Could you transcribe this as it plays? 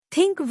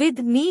Think with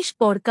niche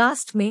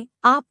podcast में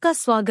आपका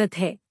स्वागत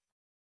है।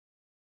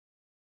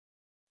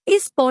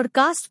 इस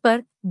पॉडकास्ट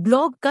पर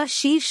ब्लॉग का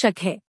शीर्षक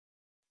है,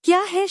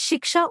 क्या है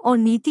शिक्षा और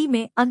नीति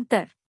में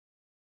अंतर।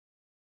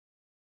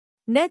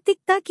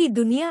 नैतिकता की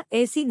दुनिया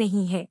ऐसी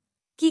नहीं है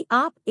कि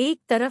आप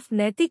एक तरफ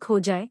नैतिक हो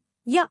जाए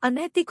या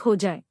अनैतिक हो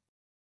जाए।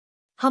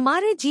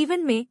 हमारे जीवन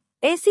में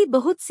ऐसी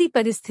बहुत सी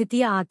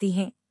परिस्थितियां आती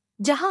हैं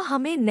जहां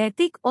हमें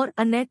नैतिक और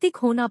अनैतिक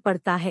होना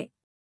पड़ता है।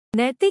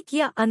 नैतिक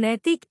या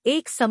अनैतिक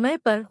एक समय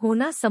पर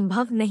होना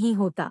संभव नहीं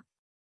होता।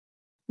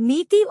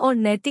 नीति और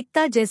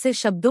नैतिकता जैसे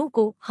शब्दों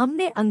को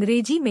हमने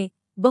अंग्रेजी में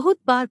बहुत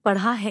बार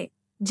पढ़ा है,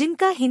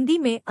 जिनका हिंदी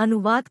में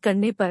अनुवाद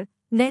करने पर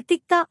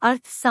नैतिकता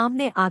अर्थ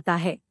सामने आता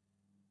है।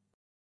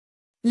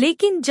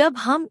 लेकिन जब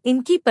हम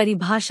इनकी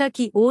परिभाषा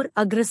की ओर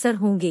अग्रसर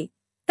होंगे,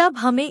 तब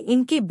हमें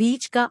इनके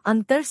बीच का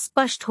अंतर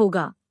स्पष्ट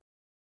होगा।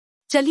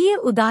 चलिए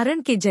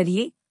उदाहरण के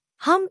जरिए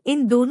हम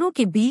इन दोनों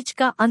के बीच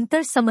का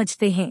अंतर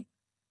समझते हैं।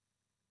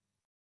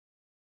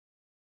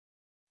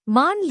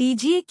 मान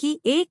लीजिए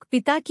कि एक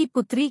पिता की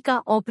पुत्री का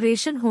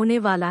ऑपरेशन होने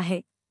वाला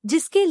है,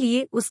 जिसके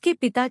लिए उसके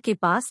पिता के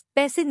पास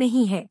पैसे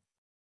नहीं है।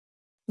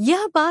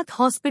 यह बात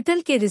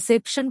हॉस्पिटल के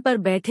रिसेप्शन पर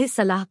बैठे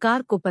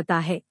सलाहकार को पता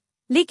है,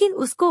 लेकिन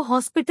उसको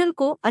हॉस्पिटल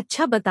को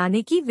अच्छा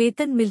बताने की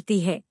वेतन मिलती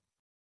है,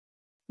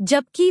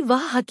 जबकि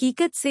वह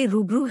हकीकत से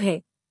रूबरू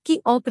है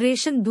कि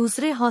ऑपरेशन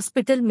दूसरे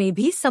हॉस्पिटल में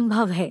भी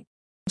संभव है,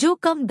 जो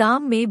कम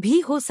दाम में भी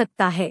हो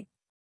सकता है।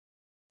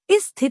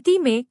 इस स्थिति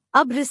में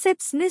अब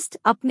रिसेप्शनिस्ट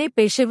अपने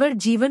पेशेवर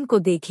जीवन को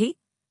देखे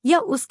या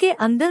उसके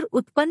अंदर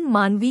उत्पन्न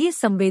मानवीय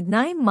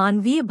संवेदनाएं,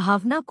 मानवीय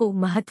भावना को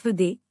महत्व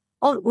दे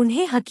और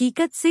उन्हें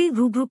हकीकत से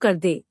रूबरू कर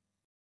दे।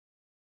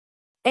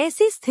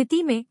 ऐसी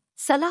स्थिति में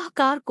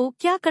सलाहकार को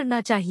क्या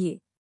करना चाहिए?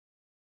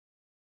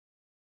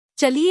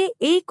 चलिए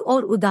एक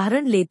और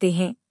उदाहरण लेते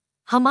हैं।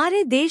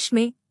 हमारे देश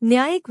में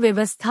न्यायिक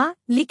व्यवस्था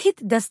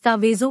लिखित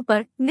दस्तावेजों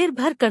पर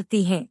निर्भर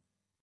करती है,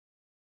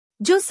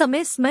 जो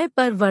समय समय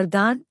पर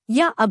वरदान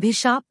या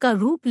अभिशाप का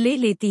रूप ले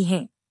लेती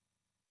हैं।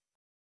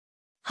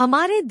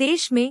 हमारे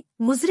देश में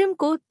मुजरिम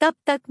को तब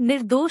तक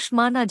निर्दोष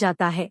माना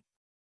जाता है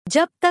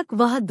जब तक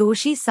वह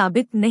दोषी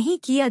साबित नहीं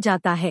किया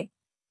जाता है।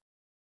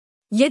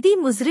 यदि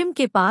मुजरिम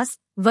के पास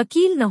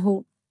वकील न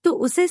हो तो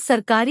उसे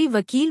सरकारी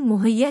वकील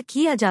मुहैया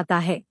किया जाता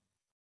है।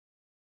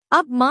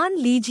 अब मान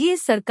लीजिए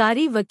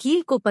सरकारी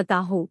वकील को पता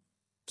हो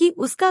कि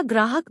उसका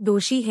ग्राहक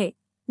दोषी है,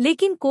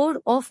 लेकिन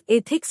कोड ऑफ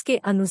एथिक्स के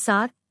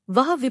अनुसार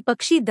वह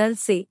विपक्षी दल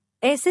से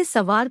ऐसे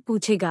सवाल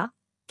पूछेगा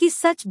कि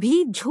सच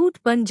भी झूठ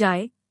बन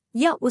जाए,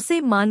 या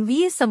उसे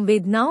मानवीय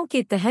संवेदनाओं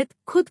के तहत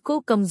खुद को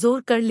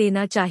कमजोर कर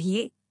लेना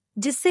चाहिए,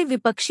 जिससे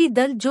विपक्षी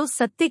दल जो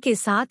सत्य के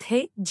साथ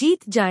है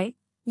जीत जाए,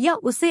 या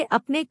उसे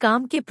अपने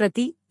काम के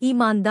प्रति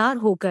ईमानदार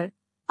होकर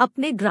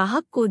अपने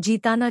ग्राहक को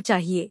जीताना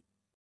चाहिए।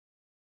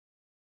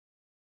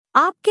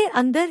 आपके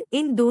अंदर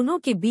इन दोनों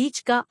के बीच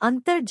का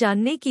अंतर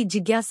जानने की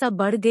जिज्ञासा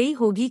बढ़ गई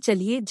होगी।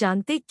 चलिए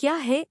जानते क्या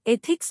है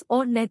एथिक्स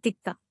और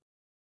नैतिकता।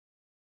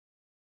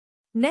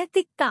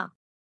 नैतिकता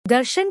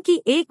दर्शन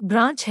की एक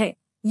ब्रांच है।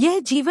 यह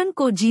जीवन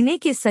को जीने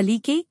के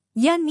सलीके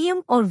या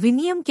नियम और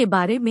विनियम के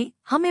बारे में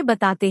हमें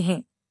बताते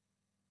हैं।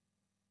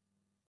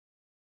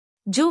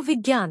 जो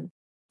विज्ञान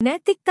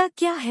नैतिकता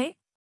क्या है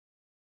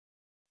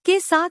के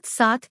साथ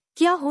साथ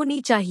क्या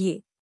होनी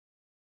चाहिए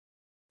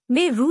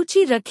में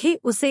रुचि रखे,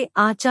 उसे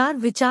आचार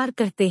विचार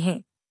कहते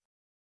हैं।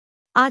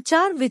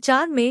 आचार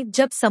विचार में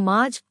जब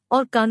समाज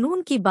और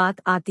कानून की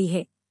बात आती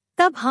है,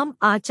 तब हम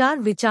आचार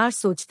विचार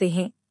सोचते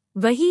हैं।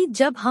 वही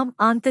जब हम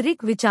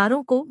आंतरिक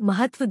विचारों को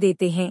महत्व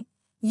देते हैं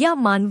या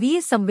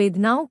मानवीय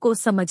संवेदनाओं को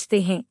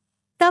समझते हैं,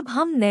 तब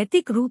हम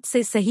नैतिक रूप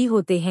से सही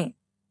होते हैं।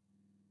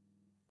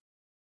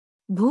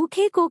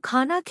 भूखे को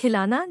खाना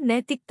खिलाना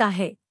नैतिकता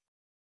है।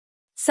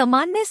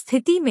 सामान्य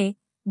स्थिति में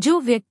जो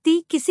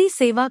व्यक्ति किसी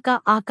सेवा का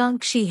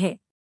आकांक्षी है,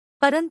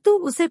 परंतु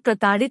उसे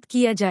प्रताड़ित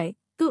किया जाए,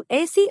 तो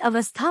ऐसी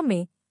अवस्था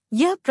में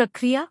यह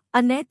प्रक्रिया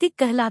अनैतिक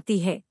कहलाती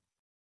है।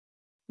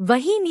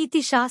 वही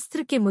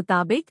नीतिशास्त्र के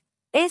मुताबिक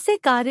ऐसे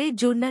कार्य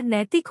जो न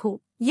नैतिक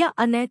हो या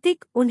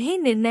अनैतिक, उन्हें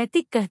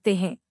निर्नैतिक कहते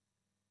हैं।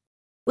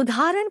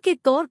 उदाहरण के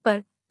तौर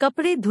पर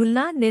कपड़े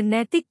धुलना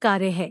निर्नैतिक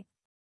कार्य है।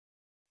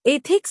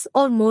 एथिक्स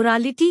और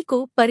मोरालिटी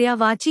को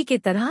पर्यायवाची के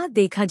तरह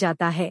देखा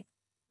जाता है,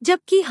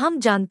 जबकि हम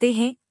जानते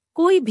हैं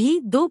कोई भी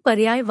दो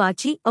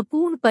पर्यायवाची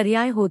अपूर्ण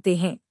पर्याय होते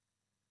हैं।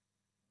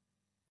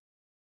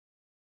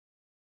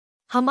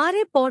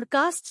 हमारे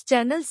पॉडकास्ट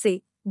चैनल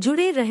से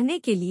जुड़े रहने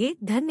के लिए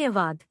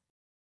धन्यवाद।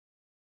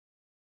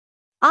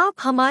 आप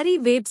हमारी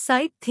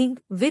वेबसाइट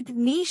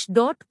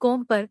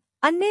thinkwithniche.com पर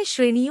अन्य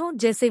श्रेणियों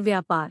जैसे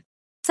व्यापार,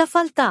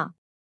 सफलता,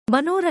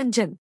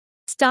 मनोरंजन,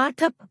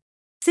 स्टार्टअप,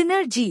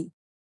 सिनर्जी,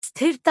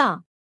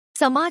 स्थिरता,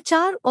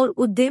 समाचार और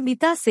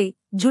उद्यमिता से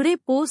जुड़े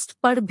पोस्ट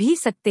पढ़ भी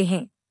सकते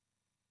हैं।